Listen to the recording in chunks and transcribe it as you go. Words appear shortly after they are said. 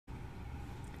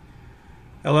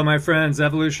Hello, my friends,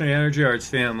 Evolutionary Energy Arts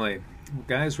family.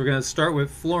 Guys, we're going to start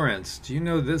with Florence. Do you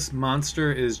know this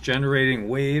monster is generating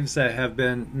waves that have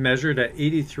been measured at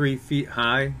 83 feet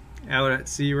high out at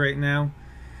sea right now?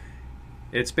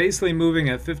 It's basically moving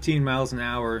at 15 miles an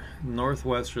hour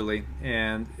northwesterly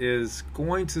and is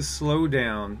going to slow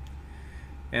down,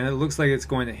 and it looks like it's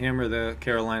going to hammer the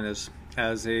Carolinas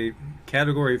as a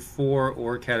Category 4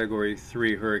 or Category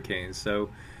 3 hurricane. So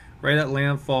right at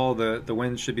landfall, the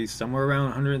wind should be somewhere around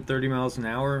 130 miles an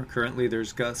hour. Currently,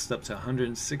 there's gusts up to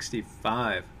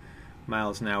 165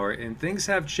 miles an hour, and things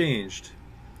have changed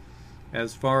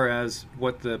as far as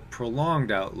what the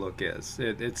prolonged outlook is.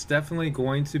 It's definitely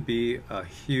going to be a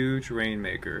huge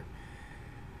rainmaker.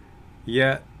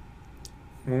 Yet,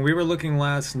 when we were looking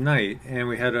last night, and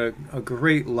we had a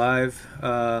great live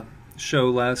show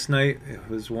last night. It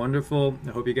was wonderful.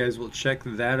 I hope you guys will check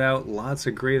that out. Lots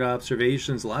of great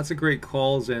observations, lots of great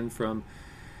calls in from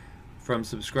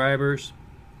subscribers.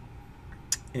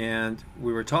 And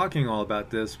we were talking all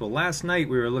about this. Well, last night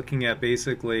we were looking at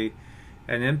basically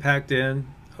an impact in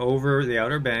over the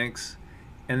Outer Banks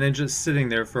and then just sitting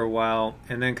there for a while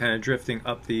and then kind of drifting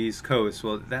up the East Coast.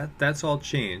 Well, that's all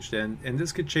changed, and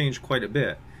this could change quite a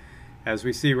bit. As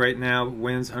we see right now,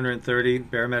 winds 130,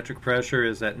 barometric pressure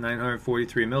is at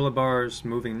 943 millibars,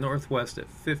 moving northwest at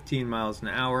 15 miles an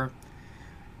hour,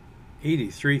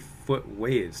 83-foot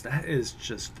waves. That is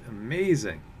just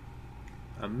amazing.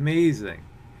 Amazing.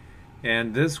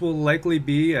 And this will likely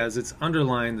be, as it's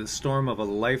underlined, the storm of a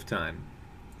lifetime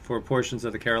for portions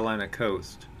of the Carolina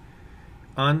coast.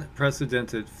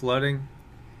 Unprecedented flooding,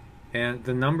 and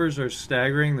the numbers are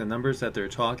staggering, the numbers that they're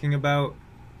talking about.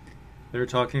 They're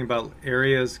talking about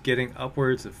areas getting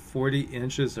upwards of 40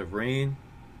 inches of rain.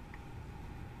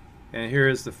 And here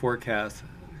is the forecast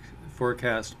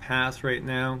path right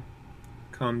now.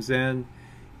 Comes in,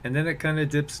 and then it kind of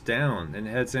dips down and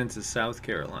heads into South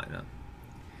Carolina.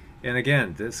 And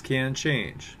again, this can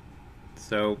change.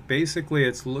 So basically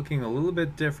it's looking a little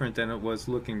bit different than it was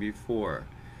looking before.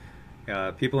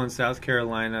 People in South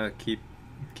Carolina, keep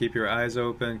your eyes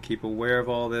open, keep aware of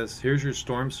all this. Here's your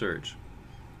storm surge.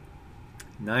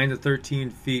 9 to 13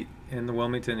 feet in the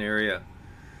Wilmington area.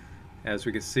 As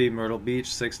we can see, Myrtle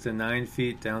Beach 6 to 9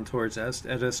 feet, down towards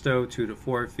Edisto 2 to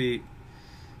 4 feet,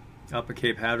 up at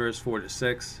Cape Hatteras 4 to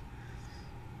 6.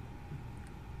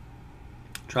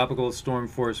 Tropical storm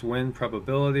force wind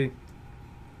probability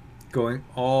going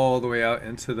all the way out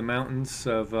into the mountains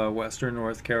of western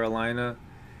North Carolina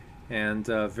and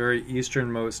very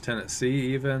easternmost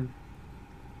Tennessee even,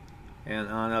 and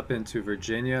on up into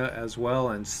Virginia as well,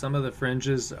 and some of the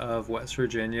fringes of West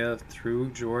Virginia through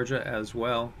Georgia as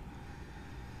well.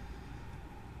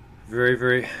 Very,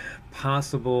 very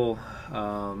possible.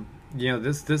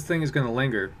 This thing is going to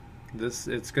linger.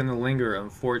 It's going to linger,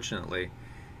 unfortunately.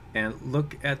 And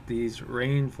look at these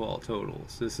rainfall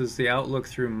totals. This is the outlook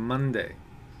through Monday.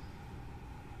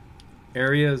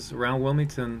 Areas around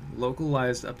Wilmington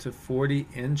localized up to 40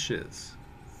 inches.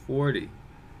 40.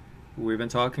 We've been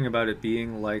talking about it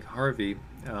being like Harvey,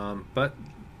 but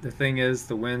the thing is,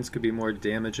 the winds could be more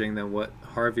damaging than what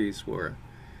Harveys were.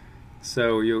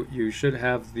 So you should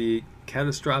have the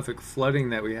catastrophic flooding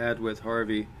that we had with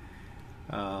Harvey,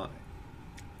 and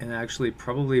actually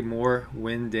probably more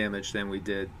wind damage than we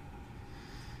did.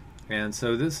 And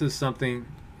so this is something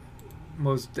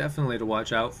most definitely to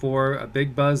watch out for. A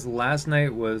big buzz last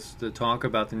night was the talk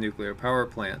about the nuclear power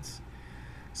plants.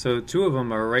 So two of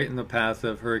them are right in the path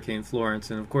of Hurricane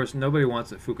Florence, and of course nobody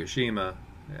wants at Fukushima,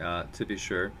 to be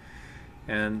sure.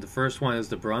 And the first one is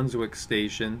the Brunswick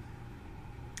station,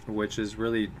 which is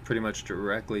really pretty much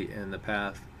directly in the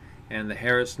path, and the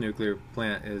Harris nuclear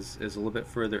plant is a little bit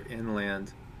further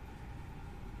inland.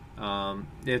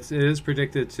 It is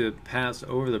predicted to pass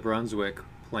over the Brunswick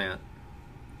plant,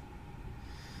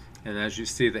 and as you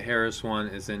see, the Harris one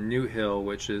is in New Hill,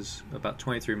 which is about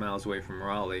 23 miles away from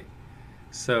Raleigh.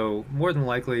 So more than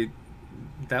likely,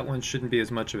 that one shouldn't be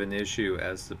as much of an issue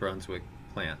as the Brunswick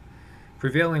plant.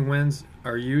 Prevailing winds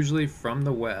are usually from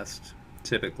the west,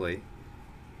 typically,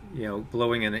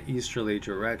 blowing in an easterly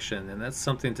direction, and that's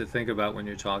something to think about when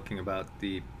you're talking about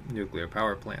the nuclear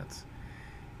power plants.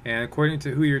 And according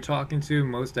to who you're talking to,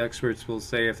 most experts will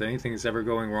say if anything's ever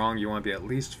going wrong, you want to be at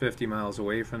least 50 miles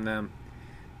away from them,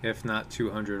 if not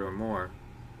 200 or more.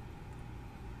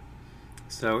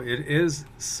 So it is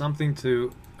something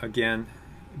to, again,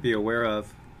 be aware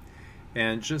of.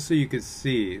 And just so you could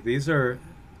see, these are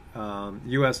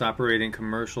U.S. operating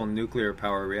commercial nuclear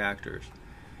power reactors.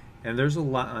 And there's a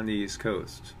lot on the East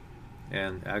Coast.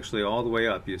 And actually all the way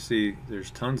up, you see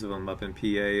there's tons of them up in PA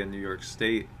and New York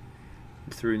State,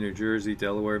 through New Jersey,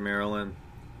 Delaware, Maryland,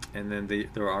 and then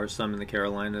there are some in the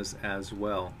Carolinas as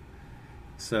well.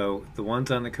 So the ones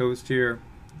on the coast here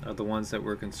are the ones that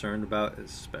we're concerned about,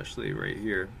 especially right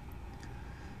here.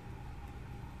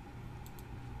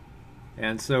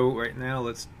 And so right now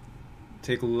let's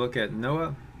take a look at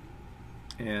NOAA.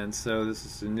 And so this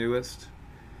is the newest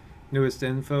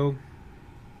info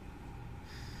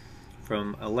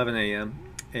from 11 a.m.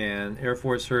 And Air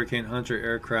Force Hurricane Hunter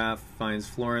aircraft finds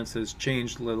Florence has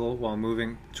changed little while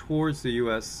moving towards the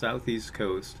U.S. southeast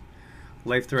coast.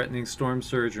 Life-threatening storm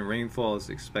surge and rainfall is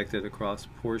expected across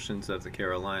portions of the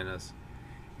Carolinas.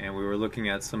 And we were looking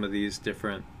at some of these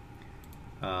different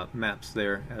maps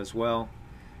there as well.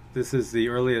 This is the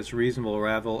earliest reasonable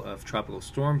arrival of tropical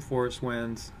storm force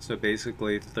winds. So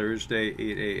basically Thursday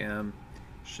 8 a.m.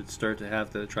 should start to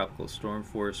have the tropical storm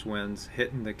force winds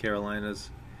hitting the Carolinas.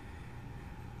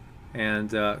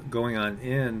 And going on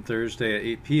in Thursday at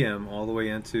 8 p.m. all the way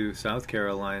into South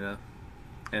Carolina.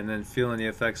 And then feeling the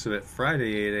effects of it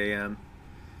Friday 8 a.m.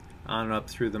 on up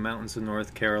through the mountains of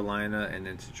North Carolina and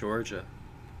into Georgia.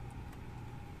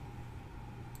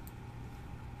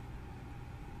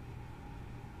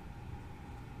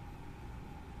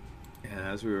 And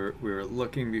as we were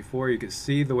looking before, you could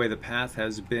see the way the path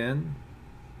has been.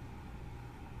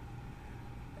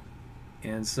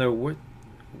 And so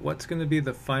what's going to be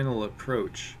the final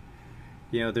approach?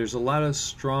 You know, there's a lot of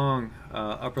strong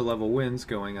upper level winds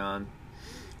going on.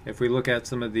 If we look at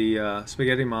some of the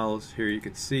spaghetti models here, you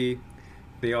could see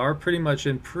they are pretty much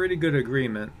in pretty good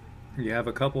agreement. You have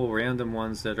a couple random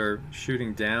ones that are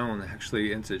shooting down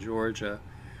actually into Georgia.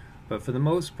 But for the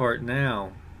most part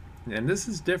now, and this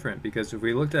is different because if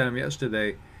we looked at them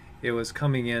yesterday, it was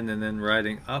coming in and then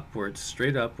riding upwards,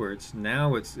 straight upwards.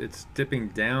 Now it's dipping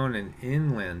down and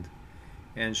inland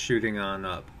and shooting on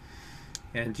up.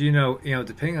 And you know,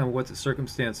 depending on what the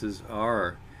circumstances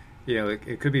are,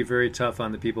 it could be very tough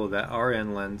on the people that are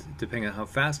inland, depending on how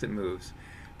fast it moves.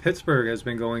 Pittsburgh has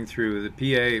been going through,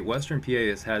 the PA, Western PA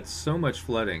has had so much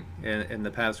flooding in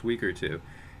the past week or two.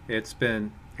 It's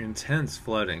been intense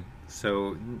flooding,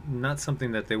 so not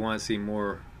something that they want to see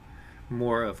more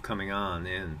of coming on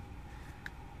in.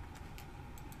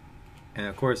 And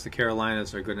of course the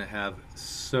Carolinas are going to have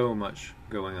so much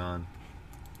going on.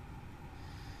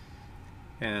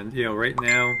 And right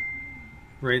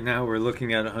now we're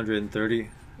looking at 130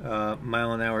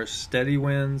 mile an hour steady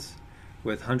winds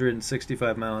with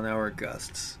 165 mile an hour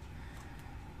gusts.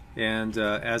 And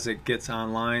as it gets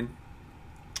online,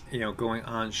 going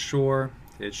onshore,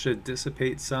 it should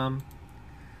dissipate some,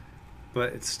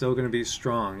 but it's still going to be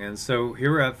strong. And so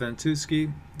here we're at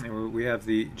Ventusky, and we have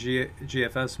the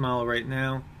GFS model right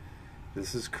now.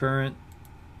 This is current.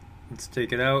 Let's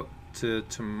take it out to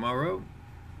tomorrow.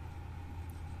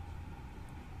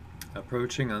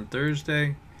 Approaching on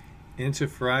Thursday into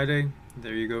Friday.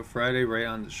 There you go, Friday right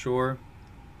on the shore.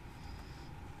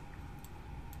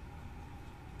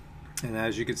 And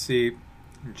as you can see,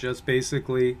 just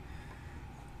basically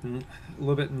a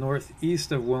little bit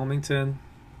northeast of Wilmington.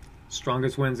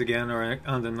 Strongest winds again are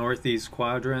on the northeast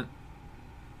quadrant.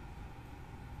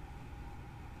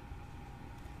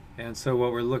 And so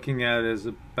what we're looking at is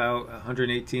about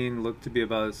 118, look to be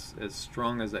about as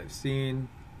strong as I've seen.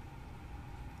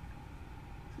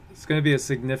 It's going to be a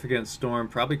significant storm,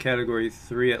 probably Category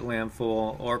 3 at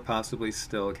landfall, or possibly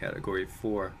still Category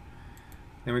 4.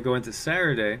 Then we go into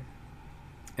Saturday,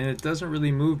 and it doesn't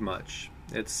really move much.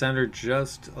 It's centered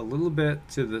just a little bit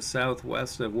to the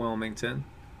southwest of Wilmington,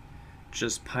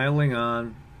 just piling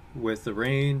on with the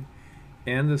rain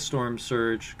and the storm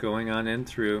surge going on in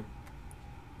through.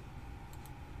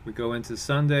 We go into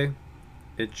Sunday,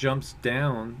 it jumps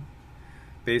down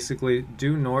basically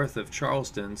due north of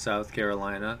Charleston, South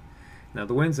Carolina. Now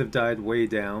the winds have died way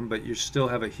down, but you still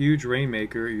have a huge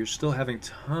rainmaker. You're still having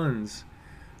tons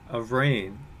of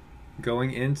rain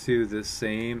going into the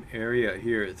same area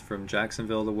here from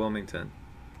Jacksonville to Wilmington.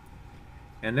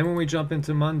 And then when we jump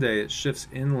into Monday, it shifts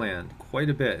inland quite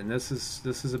a bit, and this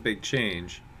is a big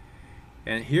change.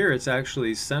 And here it's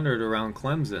actually centered around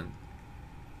Clemson,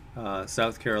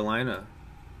 South Carolina.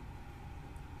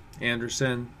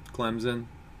 Anderson, Clemson.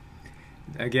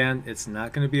 Again, it's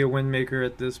not going to be a wind maker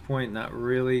at this point, not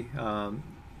really.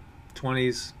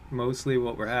 20s mostly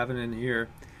what we're having in here.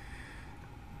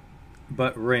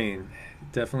 But rain,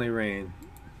 definitely rain.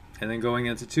 And then going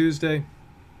into Tuesday,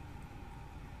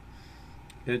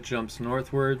 it jumps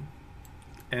northward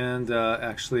and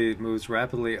actually moves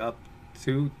rapidly up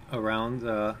to around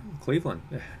Cleveland.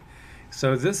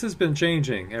 So this has been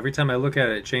changing. Every time I look at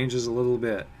it, it changes a little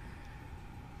bit.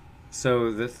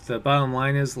 So the bottom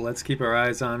line is, let's keep our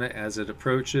eyes on it as it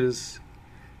approaches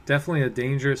Definitely a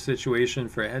dangerous situation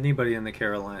for anybody in the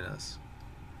Carolinas.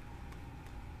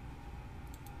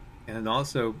 And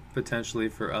also potentially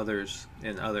for others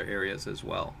in other areas as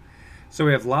well. So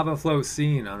we have lava flow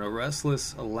seen on a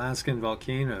restless Alaskan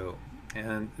volcano,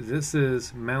 and this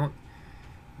is Mount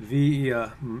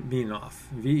Vyaminov.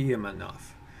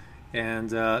 And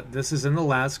this is in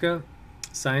Alaska.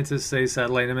 Scientists say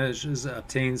satellite images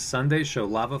obtained Sunday show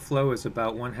lava flow is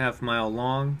about 1/2 mile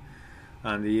long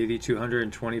on the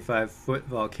 8,225-foot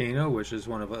volcano, which is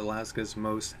one of Alaska's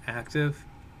most active.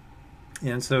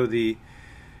 And so the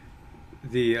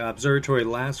observatory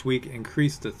last week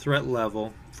increased the threat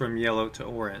level from yellow to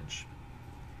orange.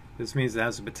 This means it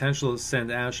has the potential to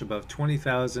send ash above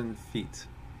 20,000 feet,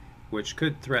 which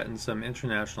could threaten some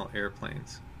international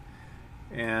airplanes.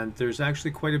 And there's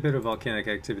actually quite a bit of volcanic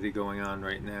activity going on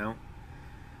right now.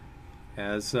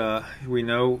 As we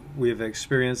know, we have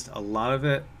experienced a lot of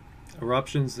it.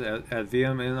 Eruptions at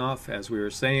Vyaminov, as we were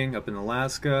saying, up in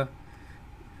Alaska,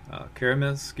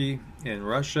 Karamensky in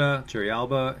Russia,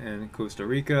 Turrialba in Costa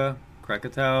Rica,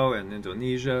 Krakatau in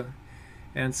Indonesia,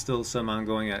 and still some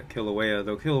ongoing at Kilauea,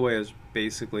 though Kilauea is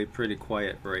basically pretty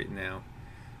quiet right now.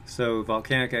 So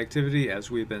volcanic activity,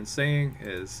 as we've been saying,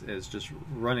 is just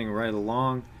running right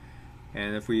along.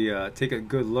 And if we take a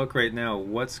good look right now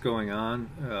what's going on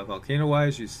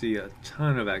volcano-wise, you see a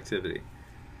ton of activity.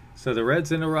 So the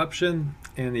red's an eruption,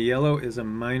 and the yellow is a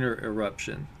minor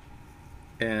eruption.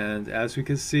 And as we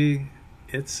can see,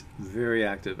 it's very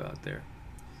active out there.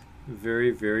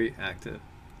 Very, very active.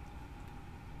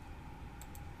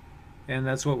 And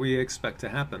that's what we expect to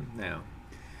happen now.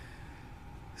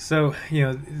 So,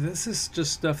 this is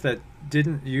just stuff that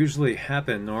didn't usually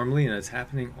happen normally, and it's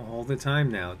happening all the time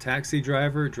now. Taxi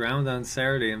driver drowned on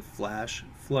Saturday in flash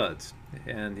floods,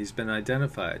 and he's been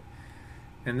identified.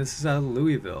 And this is out of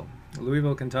Louisville,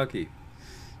 Kentucky.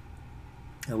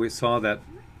 And we saw that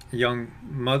young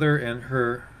mother and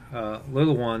her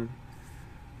little one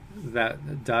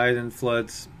that died in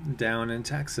floods down in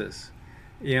Texas.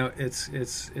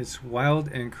 It's wild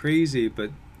and crazy,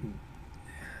 but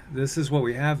this is what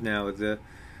we have now. The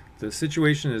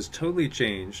situation is totally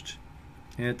changed,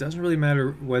 and it doesn't really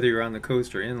matter whether you're on the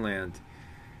coast or inland.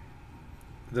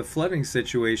 The flooding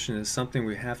situation is something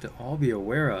we have to all be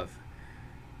aware of.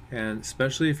 And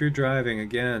especially if you're driving,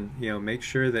 again, make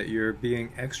sure that you're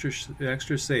being extra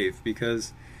safe,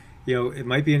 because it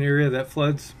might be an area that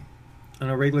floods on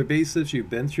a regular basis. You've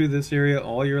been through this area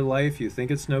all your life. You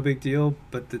think it's no big deal,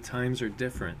 but the times are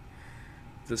different.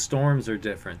 The storms are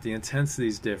different. The intensity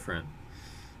is different.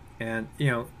 And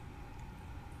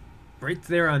right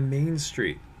there on Main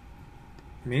Street,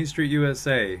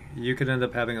 USA, you could end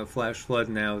up having a flash flood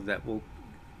now that will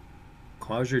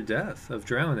cause your death of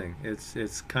drowning.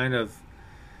 It's kind of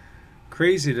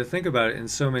crazy to think about it in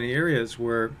so many areas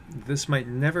where this might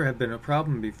never have been a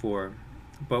problem before,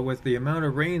 but with the amount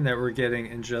of rain that we're getting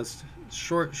in just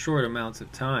short amounts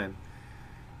of time,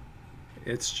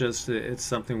 it's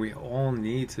something we all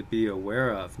need to be aware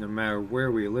of, no matter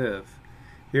where we live.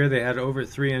 Here they had over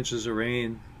 3 inches of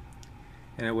rain,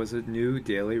 and it was a new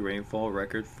daily rainfall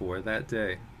record for that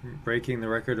day, breaking the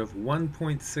record of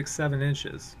 1.67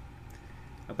 inches.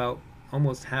 About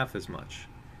almost half as much,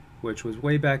 which was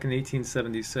way back in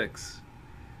 1876.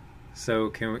 So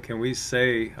can we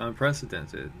say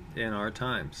unprecedented in our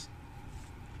times?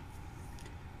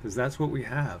 Because that's what we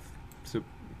have. So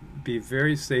be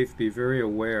very safe, be very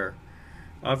aware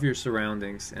of your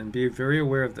surroundings, and be very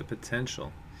aware of the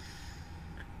potential.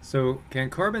 So can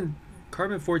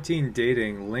carbon-14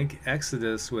 dating link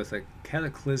Exodus with a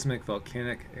cataclysmic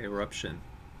volcanic eruption?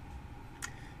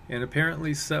 And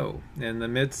apparently so. In the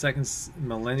mid-second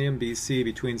millennium BC,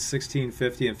 between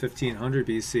 1650 and 1500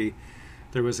 BC,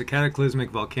 there was a cataclysmic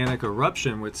volcanic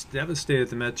eruption which devastated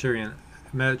the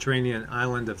Mediterranean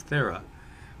island of Thera,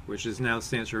 which is now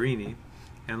Santorini,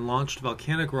 and launched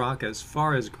volcanic rock as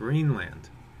far as Greenland.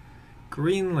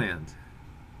 Greenland!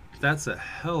 That's a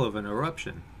hell of an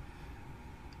eruption.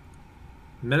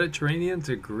 Mediterranean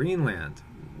to Greenland.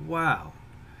 Wow.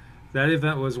 That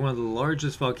event was one of the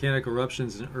largest volcanic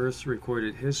eruptions in Earth's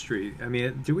recorded history. I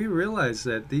mean, do we realize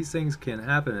that these things can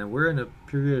happen, and we're in a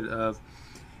period of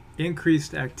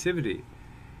increased activity,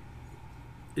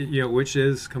 which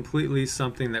is completely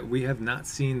something that we have not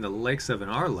seen the likes of in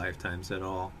our lifetimes at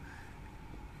all.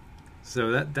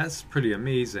 So that's pretty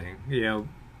amazing.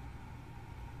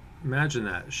 Imagine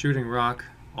that, shooting rock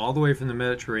all the way from the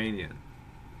Mediterranean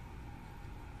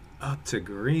up to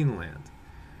Greenland.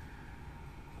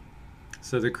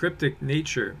 So the cryptic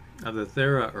nature of the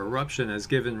Thera eruption has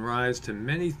given rise to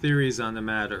many theories on the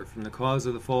matter, from the cause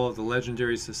of the fall of the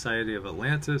legendary Society of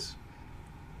Atlantis,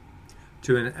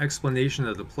 to an explanation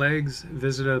of the plagues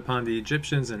visited upon the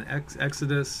Egyptians in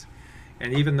Exodus,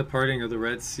 and even the parting of the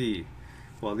Red Sea.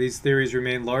 While these theories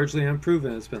remain largely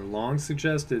unproven, it's been long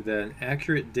suggested that an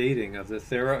accurate dating of the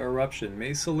Thera eruption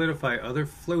may solidify other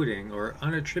floating or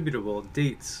unattributable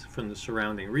dates from the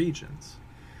surrounding regions.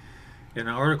 In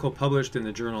an article published in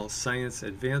the journal Science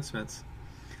Advances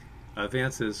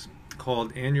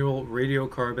called Annual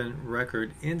Radiocarbon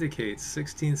Record indicates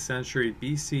 16th century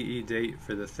BCE date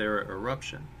for the Thera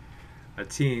eruption. A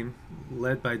team,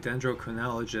 led by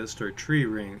dendrochronologist or tree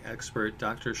ring expert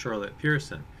Dr. Charlotte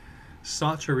Pearson,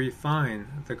 sought to refine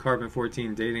the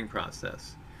carbon-14 dating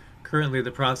process. Currently,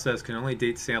 the process can only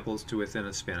date samples to within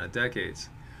a span of decades,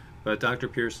 but Dr.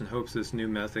 Pearson hopes this new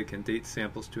method can date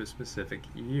samples to a specific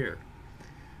year.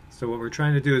 So what we're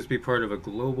trying to do is be part of a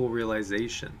global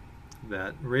realization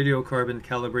that radiocarbon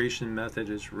calibration method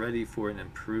is ready for an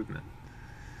improvement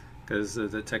because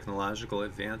of the technological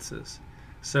advances.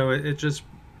 So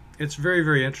it's very,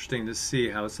 very interesting to see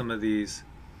how some of these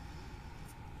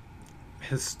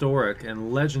historic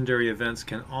and legendary events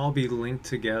can all be linked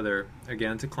together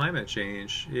again to climate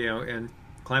change, and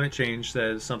climate change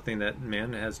that is something that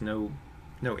man has no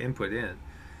input in.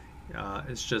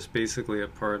 It's just basically a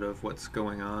part of what's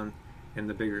going on in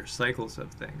the bigger cycles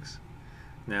of things.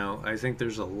 Now, I think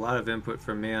there's a lot of input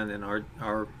from man in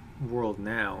our world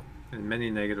now in many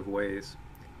negative ways.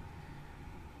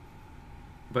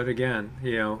 But again,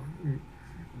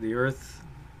 the earth,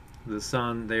 the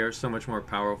sun, they are so much more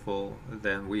powerful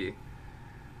than we.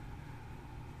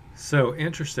 So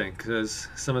interesting, because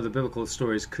some of the biblical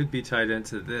stories could be tied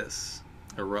into this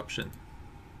eruption.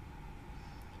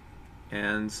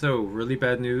 And so, really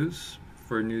bad news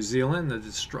for New Zealand. A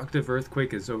destructive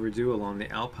earthquake is overdue along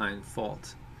the Alpine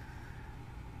Fault.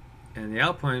 And the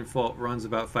Alpine Fault runs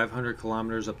about 500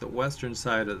 kilometers up the western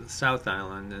side of the South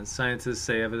Island, and scientists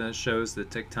say evidence shows the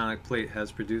tectonic plate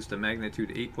has produced a magnitude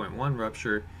 8.1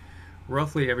 rupture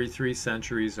roughly every 3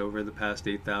 centuries over the past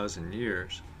 8,000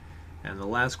 years. And the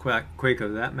last quake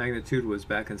of that magnitude was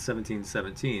back in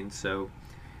 1717, so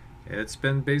it's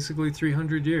been basically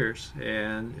 300 years,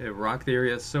 and it rocked the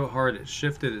area so hard it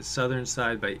shifted its southern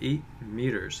side by 8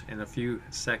 meters in a few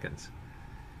seconds.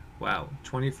 Wow,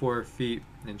 24 feet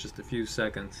in just a few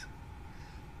seconds.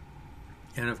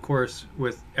 And of course,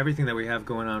 with everything that we have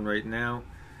going on right now,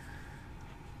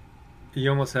 you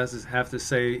almost have to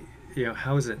say,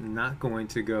 how is it not going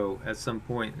to go at some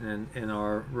point in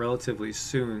our relatively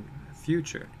soon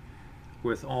future?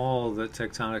 With all the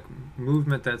tectonic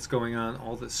movement that's going on,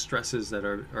 all the stresses that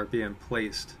are being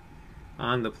placed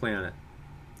on the planet.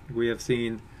 We have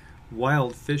seen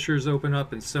wild fissures open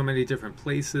up in so many different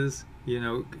places,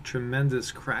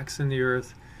 tremendous cracks in the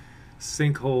earth,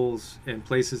 sinkholes in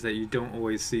places that you don't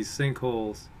always see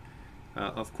sinkholes.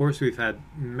 Of course, we've had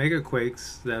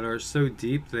megaquakes that are so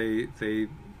deep, they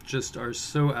just are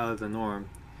so out of the norm.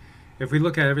 If we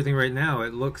look at everything right now,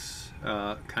 it looks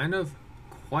kind of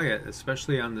quiet,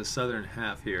 especially on the southern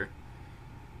half here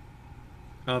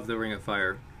of the Ring of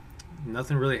Fire.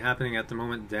 Nothing really happening at the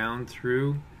moment down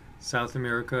through South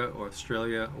America,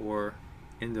 Australia, or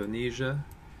Indonesia.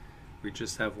 We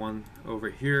just have one over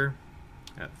here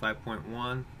at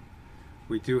 5.1.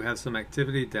 We do have some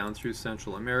activity down through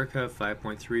Central America,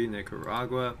 5.3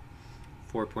 Nicaragua,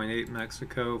 4.8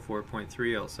 Mexico,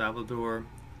 4.3 El Salvador.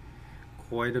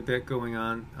 Quite a bit going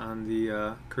on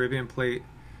the Caribbean plate.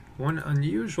 One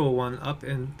unusual one up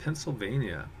in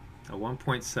Pennsylvania, a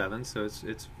 1.7, so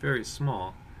it's very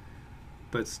small,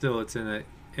 but still it's in an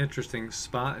interesting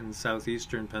spot in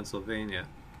southeastern Pennsylvania.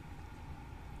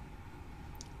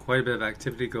 Quite a bit of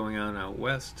activity going on out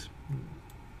west,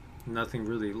 nothing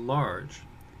really large.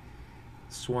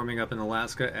 Swarming up in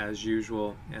Alaska as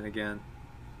usual, and again,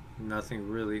 nothing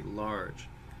really large.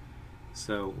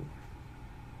 So,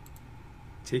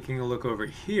 taking a look over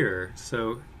here,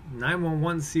 so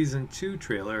 911 Season 2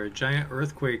 trailer, a giant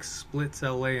earthquake splits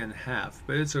LA in half,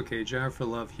 but it's okay, Jennifer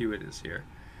Love Hewitt is here.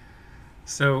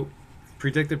 So,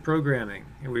 predictive programming,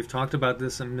 and we've talked about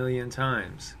this a million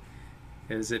times.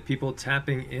 Is it people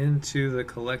tapping into the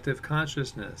collective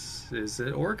consciousness? Is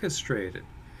it orchestrated?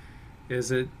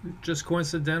 Is it just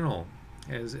coincidental?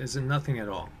 Is it nothing at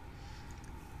all?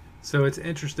 So it's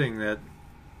interesting that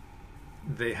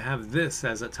they have this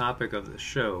as a topic of the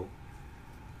show.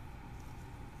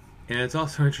 And it's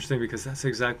also interesting because that's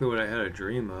exactly what I had a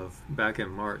dream of back in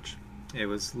March. It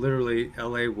was literally,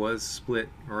 LA was split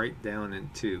right down in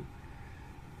two.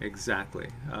 Exactly.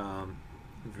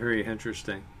 Very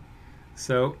interesting.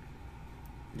 So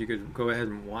you could go ahead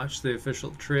and watch the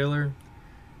official trailer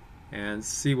and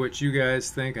see what you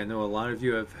guys think. I know a lot of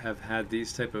you have had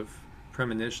these type of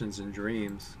premonitions and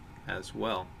dreams as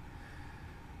well.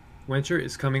 Winter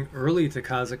is coming early to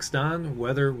Kazakhstan.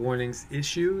 Weather warnings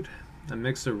issued. A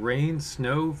mix of rain,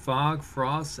 snow, fog,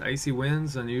 frost, icy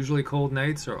winds, unusually cold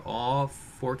nights are all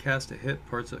forecast to hit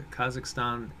parts of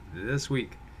Kazakhstan this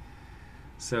week.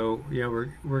 So, you know,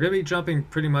 we're going to be jumping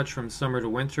pretty much from summer to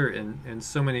winter in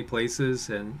so many places.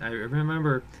 And I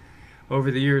remember over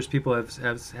the years people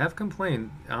have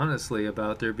complained, honestly,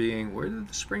 about there being, where did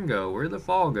the spring go? Where did the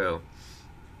fall go?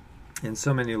 In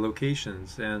so many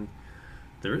locations. And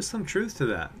there is some truth to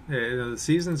that. You know, the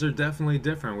seasons are definitely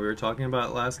different. We were talking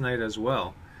about it last night as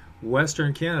well.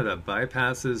 Western Canada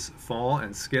bypasses fall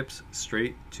and skips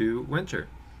straight to winter.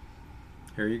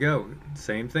 Here you go.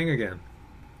 Same thing again.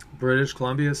 British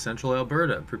Columbia, Central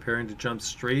Alberta, preparing to jump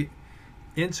straight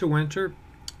into winter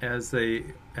as they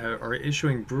are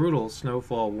issuing brutal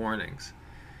snowfall warnings.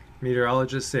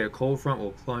 Meteorologists say a cold front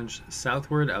will plunge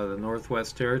southward out of the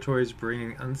Northwest Territories,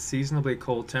 bringing unseasonably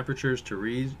cold temperatures to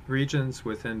regions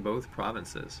within both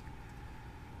provinces.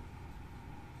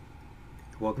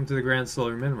 Welcome to the Grand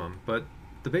Solar Minimum. But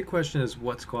the big question is,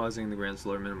 what's causing the Grand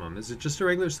Solar Minimum? Is it just a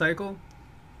regular cycle?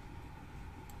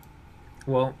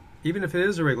 Well, even if it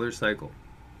is a regular cycle,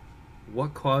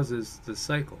 what causes the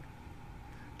cycle?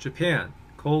 Japan.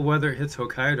 Cold weather hits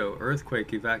Hokkaido. Earthquake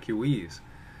evacuees.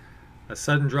 A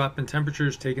sudden drop in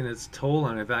temperatures taking its toll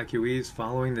on evacuees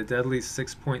following the deadly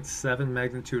 6.7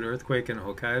 magnitude earthquake in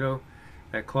Hokkaido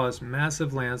that caused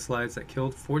massive landslides that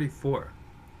killed 44.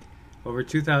 Over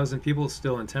 2,000 people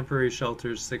still in temporary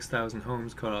shelters, 6,000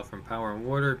 homes cut off from power and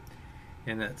water.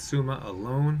 In Atsuma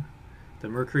alone, the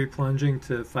mercury plunging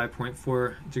to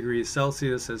 5.4 degrees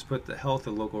Celsius has put the health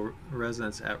of local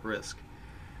residents at risk.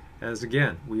 As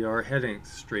again, we are heading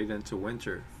straight into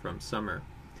winter from summer.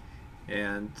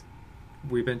 And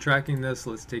we've been tracking this.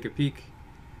 Let's take a peek.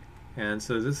 And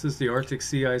so this is the Arctic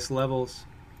sea ice levels.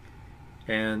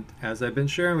 And as I've been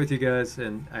sharing with you guys,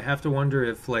 and I have to wonder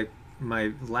if, like,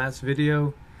 my last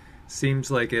video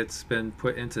seems like it's been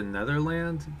put into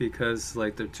Netherland, because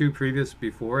like the two previous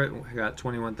before it got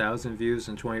 21,000 views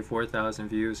and 24,000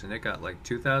 views, and it got like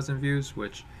 2,000 views,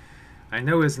 which I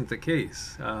know isn't the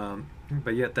case,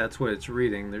 but yet that's what it's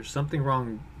reading. There's something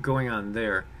wrong going on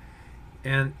there.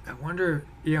 And I wonder,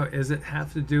 you know, does it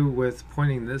have to do with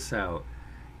pointing this out?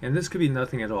 And this could be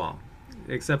nothing at all,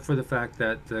 except for the fact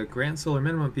that the Grand Solar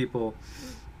Minimum people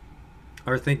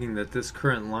are thinking that this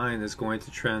current line is going to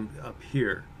trend up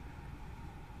here.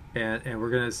 And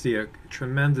we're going to see a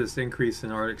tremendous increase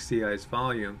in Arctic sea ice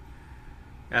volume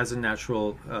as a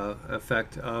natural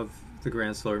effect of the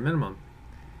Grand Solar Minimum.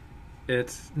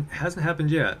 It hasn't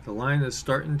happened yet. The line is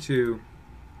starting to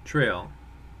trail,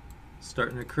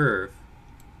 starting to curve.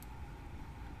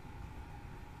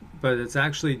 But it's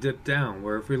actually dipped down,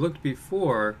 where if we looked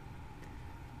before,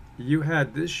 you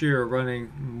had this year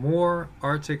running more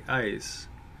Arctic ice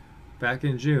back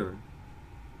in June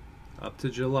up to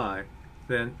July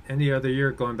than any other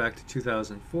year going back to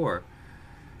 2004.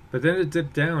 But then it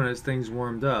dipped down as things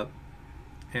warmed up,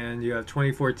 and you have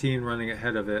 2014 running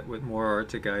ahead of it with more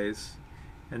Arctic ice,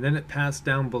 and then it passed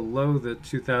down below the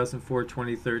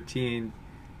 2004-2013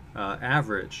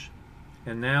 average,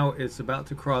 and now it's about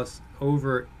to cross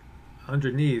over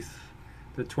underneath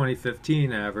the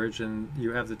 2015 average, and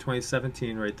you have the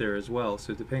 2017 right there as well.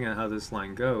 So depending on how this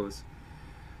line goes,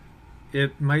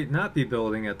 it might not be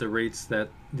building at the rates that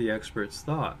the experts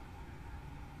thought.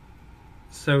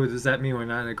 So does that mean we're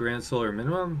not in a Grand Solar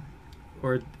Minimum?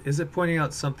 Or is it pointing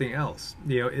out something else?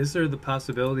 You know, is there the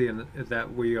possibility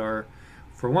that we are,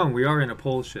 for one, we are in a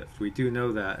pole shift. We do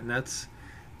know that, and that's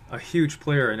a huge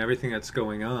player in everything that's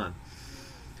going on.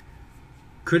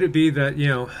 Could it be that, you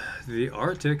know, the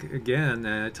Arctic, again,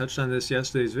 and I touched on this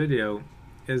yesterday's video,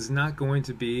 is not going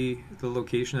to be the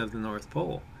location of the North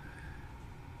Pole?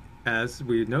 As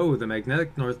we know, the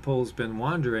magnetic North Pole has been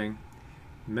wandering.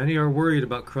 Many are worried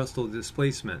about crustal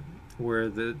displacement, where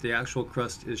the actual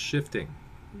crust is shifting.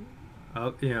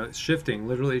 You know, it's shifting,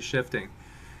 literally shifting.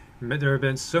 There have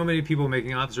been so many people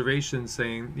making observations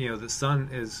saying, you know, the sun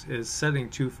is setting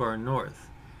too far north.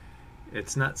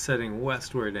 It's not setting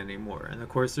westward anymore. And of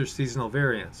course there's seasonal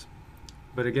variance.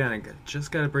 But again, I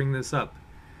just got to bring this up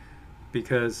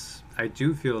because I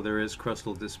do feel there is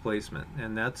crustal displacement,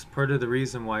 and that's part of the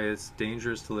reason why it's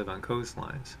dangerous to live on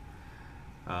coastlines.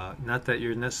 Not that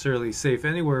you're necessarily safe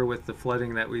anywhere with the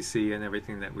flooding that we see and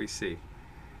everything that we see,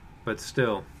 but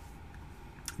still,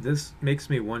 this makes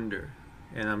me wonder,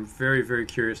 and I'm very, very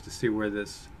curious to see where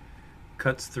this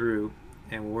cuts through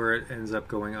and where it ends up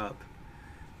going up.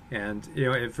 And you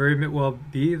know, it very well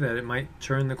be that it might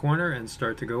turn the corner and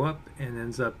start to go up and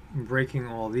ends up breaking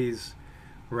all these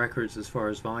records as far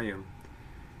as volume.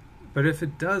 But if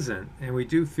it doesn't, and we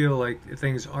do feel like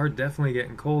things are definitely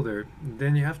getting colder,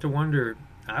 then you have to wonder,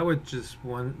 I would just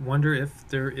wonder if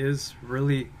there is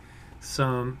really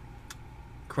some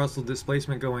crustal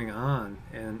displacement going on,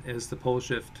 and is the pole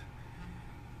shift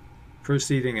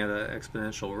proceeding at an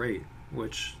exponential rate,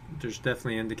 which there's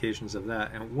definitely indications of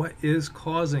that. And what is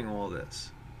causing all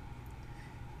this?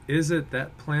 Is it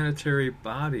that planetary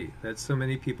body that so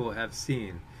many people have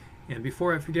seen? And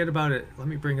before I forget about it, let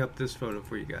me bring up this photo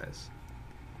for you guys.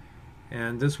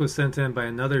 And this was sent in by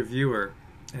another viewer.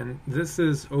 And this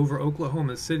is over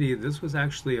Oklahoma City. This was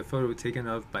actually a photo taken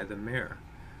of by the mayor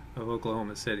of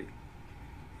Oklahoma City.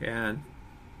 And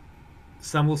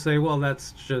some will say, well,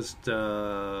 that's just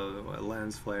a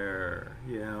lens flare.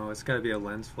 You know, it's got to be a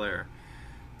lens flare.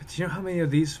 But do you know how many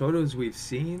of these photos we've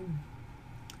seen?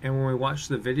 And when we watched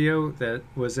the video that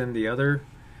was in the other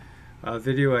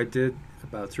video I did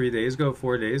about 4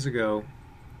 days ago,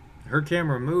 her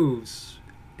camera moves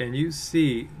and you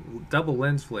see double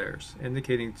lens flares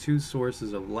indicating two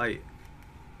sources of light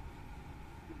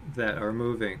that are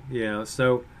moving. You know,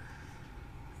 so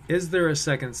is there a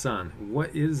second sun?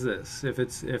 What is this? If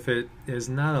it is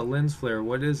not a lens flare,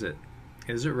 what is it?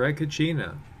 Is it red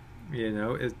Kachina? You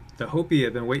know, the Hopi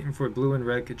have been waiting for blue and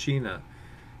red Kachina.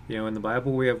 You know, in the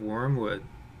Bible we have wormwood.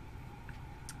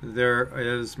 There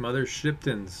is Mother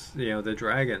Shipton's, you know, the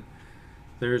dragon.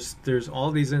 There's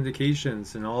all these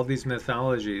indications and all these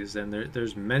mythologies, and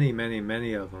there's many, many,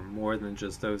 many of them, more than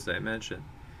just those that I mentioned,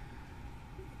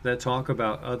 that talk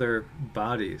about other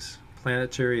bodies,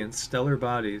 planetary and stellar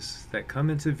bodies that come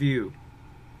into view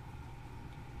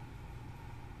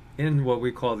in what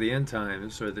we call the end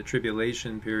times, or the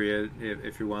tribulation period,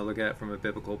 if you want to look at it from a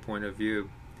biblical point of view.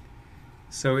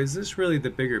 So is this really the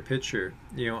bigger picture?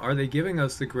 You know, are they giving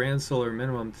us the grand solar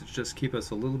minimum to just keep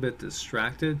us a little bit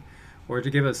distracted, or to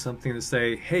give us something to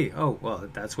say, hey, oh, well,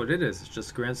 that's what it is. It's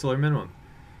just grand solar minimum.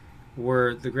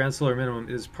 Where the grand solar minimum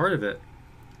is part of it,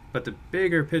 but the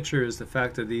bigger picture is the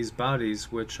fact of these bodies,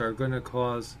 which are going to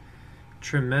cause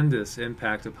tremendous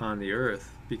impact upon the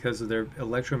Earth because of their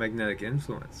electromagnetic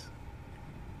influence.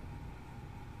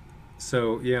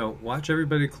 So, you know, watch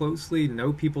everybody closely,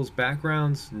 know people's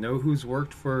backgrounds, know who's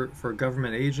worked for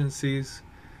government agencies,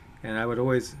 and I would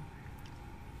always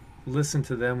listen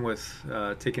to them with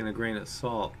taking a grain of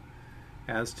salt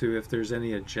as to if there's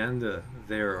any agenda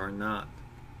there or not.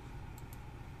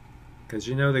 Because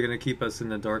you know they're going to keep us in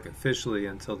the dark officially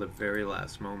until the very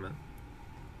last moment.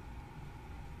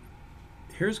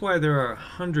 Here's why there are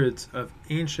hundreds of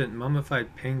ancient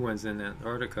mummified penguins in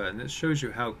Antarctica, and this shows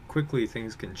you how quickly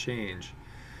things can change.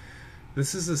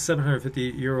 This is a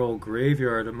 750-year-old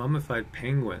graveyard of mummified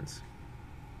penguins.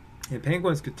 And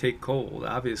penguins could take cold,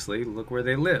 obviously. Look where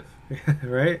they live,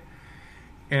 right?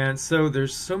 And so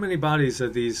there's so many bodies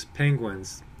of these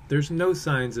penguins. There's no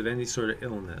signs of any sort of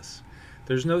illness.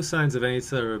 There's no signs of any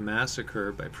sort of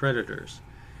massacre by predators.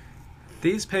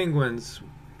 These penguins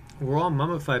were all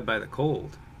mummified by the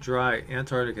cold, dry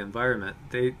Antarctic environment.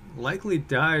 They likely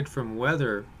died from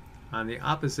weather on the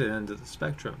opposite end of the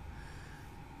spectrum.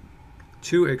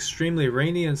 Two extremely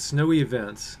rainy and snowy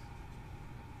events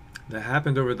that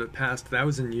happened over the past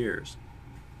 1,000 years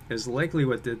is likely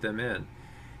what did them in.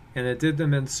 And it did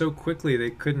them in so quickly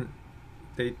they couldn't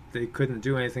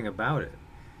do anything about it.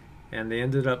 And they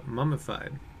ended up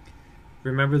mummified.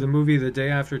 Remember the movie The Day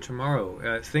After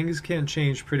Tomorrow? Things can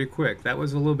change pretty quick. That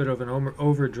was a little bit of an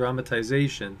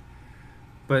over-dramatization,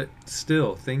 but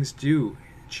still, things do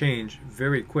change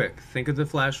very quick. Think of the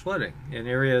flash flooding in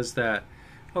areas that,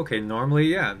 okay, normally,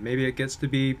 yeah, maybe it gets to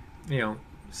be,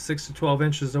 6 to 12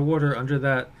 inches of water under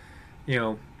that,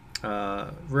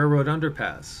 railroad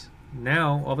underpass.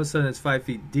 Now, all of a sudden, it's 5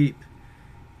 feet deep,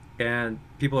 and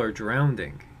people are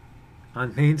drowning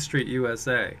on Main Street,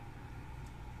 USA.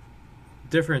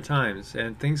 Different times,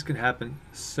 and things can happen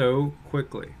so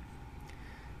quickly.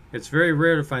 It's very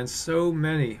rare to find so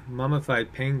many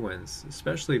mummified penguins,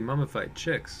 especially mummified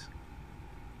chicks,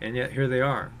 and yet here they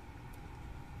are.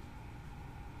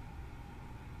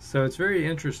 So it's very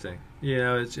interesting.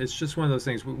 It's just one of those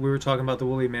things. We were talking about the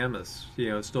woolly mammoths,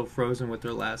 still frozen with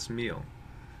their last meal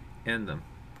in them.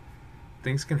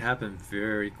 Things can happen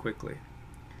very quickly.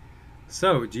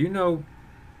 So, do you know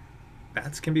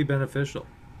bats can be beneficial?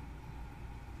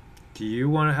 Do you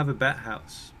want to have a bat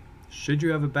house? Should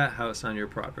you have a bat house on your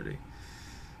property?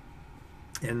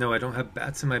 And no, I don't have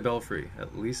bats in my belfry,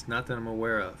 at least not that I'm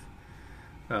aware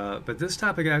of. But this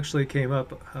topic actually came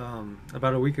up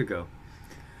about a week ago.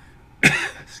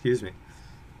 Excuse me.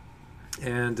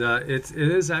 And it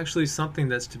is actually something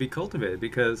that's to be cultivated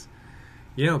because,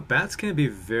 bats can be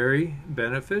very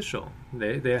beneficial.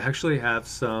 They actually have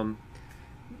some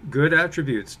good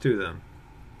attributes to them.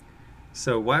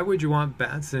 So why would you want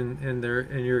bats in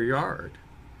your yard?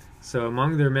 So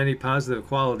among their many positive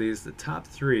qualities, the top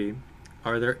three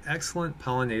are their excellent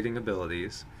pollinating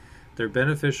abilities, their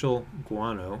beneficial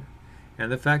guano,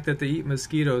 and the fact that they eat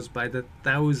mosquitoes by the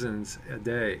thousands a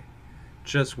day.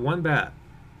 Just one bat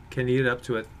can eat up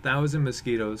to 1,000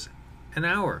 mosquitoes an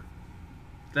hour.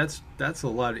 That's a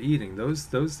lot of eating. Those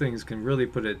things can really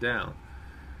put it down.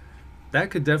 That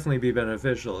could definitely be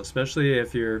beneficial, especially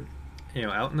if you're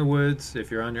out in the woods, if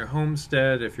you're on your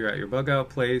homestead, if you're at your bug out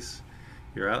place,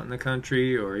 you're out in the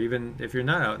country, or even if you're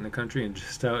not out in the country and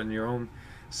just out in your own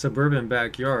suburban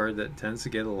backyard that tends to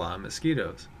get a lot of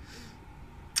mosquitoes.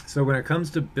 So when it comes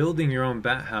to building your own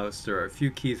bat house, there are a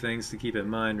few key things to keep in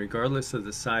mind regardless of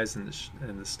the size and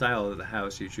the style of the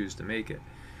house you choose to make it.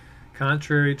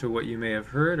 Contrary to what you may have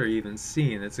heard or even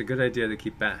seen, it's a good idea to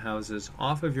keep bat houses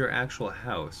off of your actual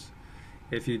house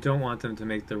if you don't want them to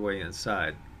make their way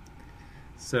inside.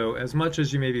 So as much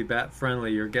as you may be bat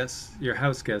friendly, your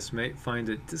house guests may find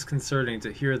it disconcerting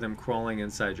to hear them crawling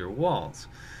inside your walls.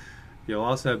 You'll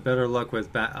also have better luck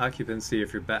with bat occupancy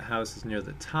if your bat house is near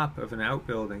the top of an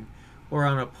outbuilding or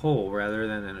on a pole rather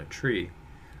than in a tree.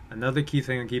 Another key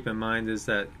thing to keep in mind is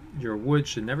that your wood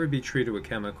should never be treated with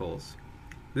chemicals.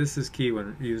 This is key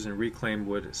when using reclaimed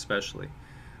wood especially.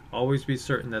 Always be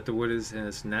certain that the wood is in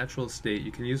its natural state.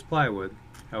 You can use plywood,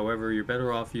 however you're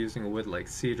better off using a wood like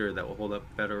cedar that will hold up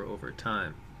better over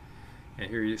time. And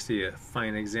here you see a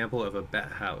fine example of a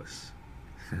bat house.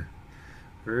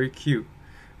 Very cute.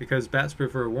 Because bats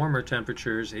prefer warmer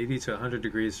temperatures, 80 to 100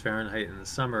 degrees Fahrenheit in the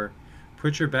summer,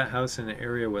 put your bat house in an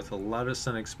area with a lot of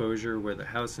sun exposure where the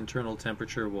house internal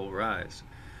temperature will rise.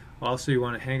 Also, you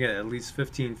want to hang it at least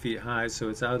 15 feet high so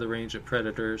it's out of the range of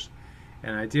predators,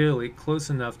 and ideally close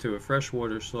enough to a fresh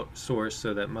water source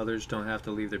so that mothers don't have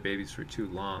to leave their babies for too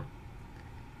long.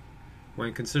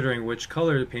 When considering which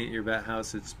color to paint your bat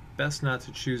house, it's best not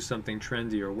to choose something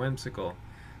trendy or whimsical.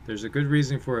 There's a good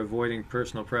reason for avoiding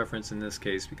personal preference in this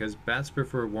case because bats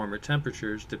prefer warmer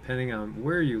temperatures depending on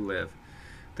where you live.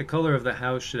 The color of the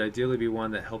house should ideally be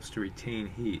one that helps to retain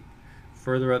heat.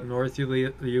 Further up north you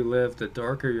live, the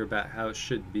darker your bat house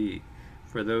should be.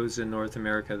 For those in North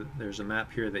America, there's a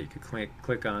map here that you could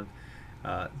click on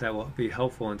that will be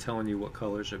helpful in telling you what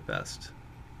colors are best.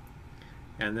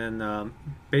 And then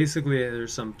basically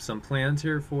there's some plans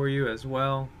here for you as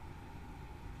well.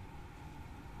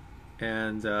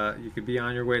 And you could be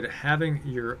on your way to having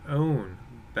your own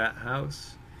bat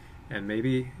house, and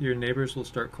maybe your neighbors will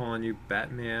start calling you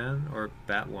Batman or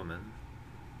Batwoman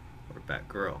or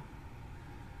Batgirl.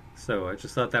 So I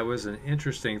just thought that was an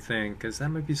interesting thing because that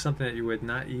might be something that you would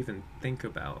not even think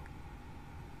about,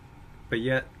 but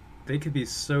yet they could be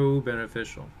so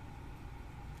beneficial.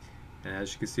 And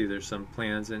as you can see, there's some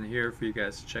plans in here for you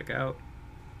guys to check out.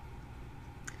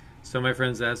 So my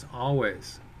friends, as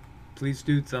always, please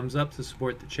do thumbs up to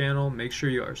support the channel. Make sure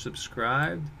you are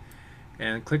subscribed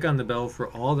and click on the bell for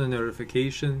all the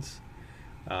notifications.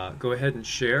 Go ahead and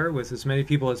share with as many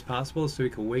people as possible so we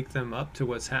can wake them up to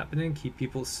what's happening. Keep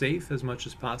people safe as much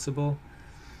as possible.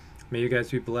 May you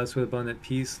guys be blessed with abundant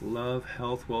peace, love,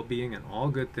 health, well-being, and all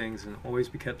good things, and always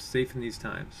be kept safe in these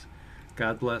times.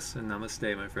 God bless and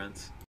namaste, my friends.